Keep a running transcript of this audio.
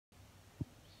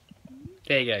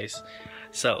Hey guys,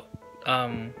 so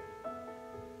um,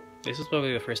 this is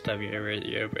probably the first time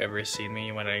you've ever seen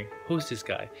me when I host this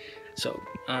guy. So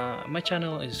my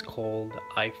channel is called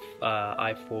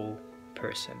iFull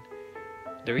Person.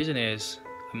 The reason is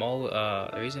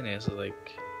the reason is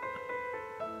like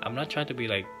I'm not trying to be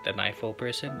like the iFull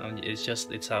person. It's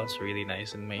just it sounds really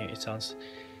nice and it sounds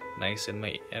nice in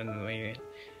my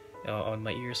on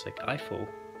my ears like iFull.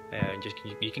 Just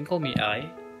you can call me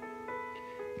I,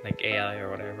 like AI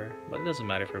or whatever, but it doesn't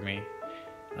matter for me.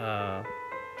 For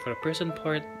the person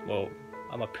part, well,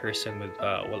 I'm a person with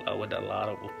with a lot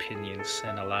of opinions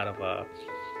and a lot of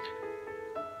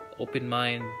open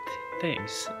mind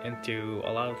things into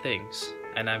a lot of things,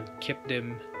 and I've kept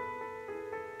them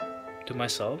to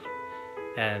myself.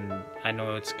 And I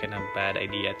know it's kind of bad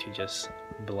idea to just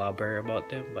blubber about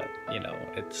them, but you know,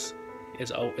 it's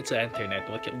the internet.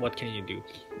 What can you do?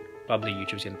 Probably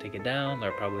YouTube's gonna take it down,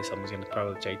 or probably someone's gonna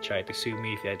try to sue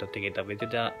me if I don't take the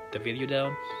video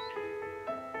down.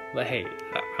 But hey,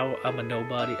 I'm a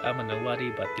nobody.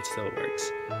 But it still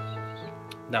works.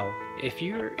 Now, if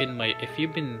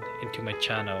you've been into my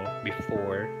channel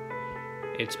before,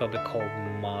 it's probably called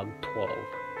Mod 12.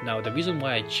 Now, the reason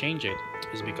why I changed it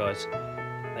is because,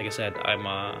 like I said,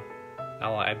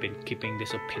 I've been keeping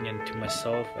this opinion to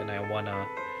myself, and I wanna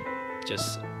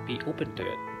just be open to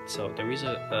it. So the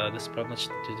reason, this is pretty much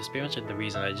the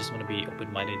reason. I just want to be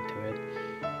open-minded to it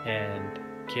and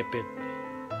keep it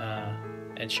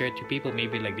and share it to people.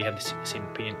 Maybe like they have the same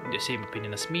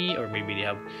opinion as me, or maybe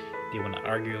they want to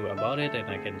argue about it, and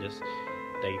I can just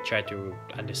like try to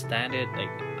understand it.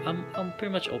 Like I'm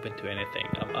pretty much open to anything.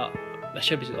 I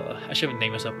should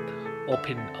name myself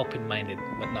open-minded,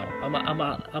 but no, I'm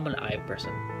an I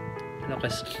person. You know,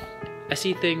 cause I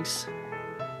see things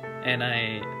and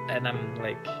I'm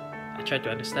like, I try to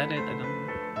understand it, and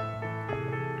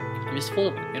I'm just full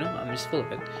of it, you know. I'm just full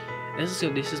of it. This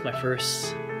is my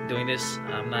first doing this.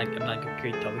 I'm not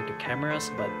great talking to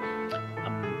cameras, but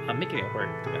I'm making it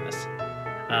work, to be honest.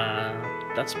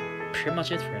 That's pretty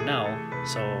much it for now.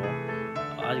 So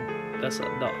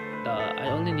I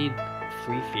only need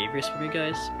 3 favors from you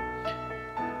guys.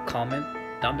 Comment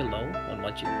down below on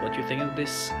what you think of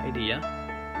this idea,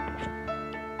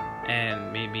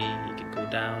 and maybe you can go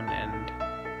down and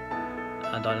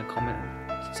comment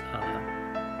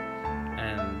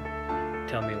and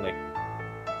tell me like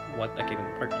what I can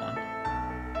work on.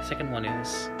 Second one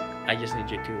is, I just need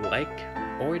you to like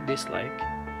or dislike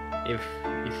if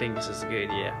you think this is a good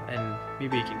idea, and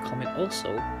maybe you can comment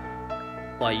also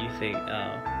why you think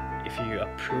if you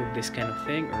approve this kind of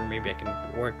thing, or maybe I can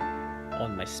work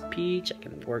on my speech, I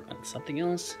can work on something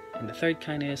else. And the third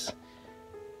kind is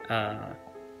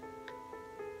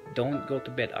don't go to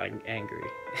bed angry.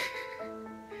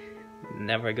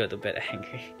 Never go to bed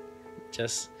angry.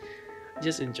 Just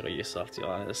enjoy yourself, to be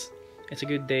honest. It's a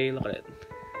good day. Look at it.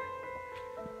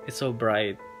 It's so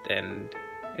bright, and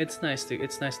it's nice to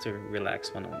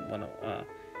relax some of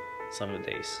the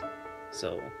days.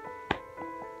 So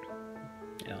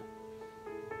yeah,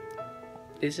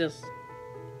 it's just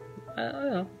I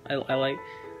don't know. I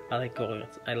like going.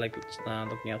 I like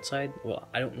looking outside. Well,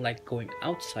 I don't like going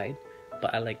outside,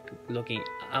 but I like looking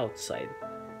outside.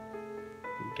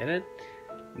 Get it?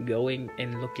 Going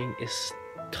and looking is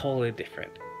totally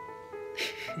different.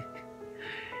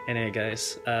 Anyway,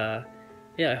 guys,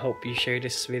 yeah, I hope you share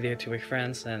this video to your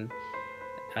friends and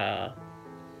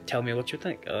tell me what you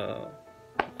think.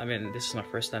 I mean, this is my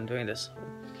first time doing this.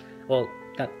 Well,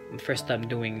 not the first time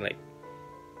doing like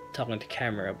talking to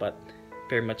camera, but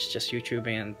very much just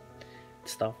YouTubing and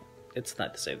stuff. It's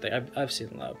not the same thing. I've seen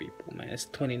a lot of people, man. It's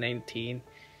 2019,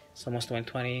 it's almost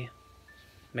 2020.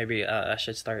 Maybe I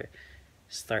should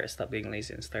stop being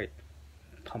lazy and start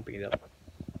pumping it up.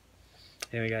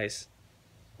 Anyway, guys,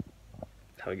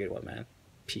 have a good one, man.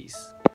 Peace.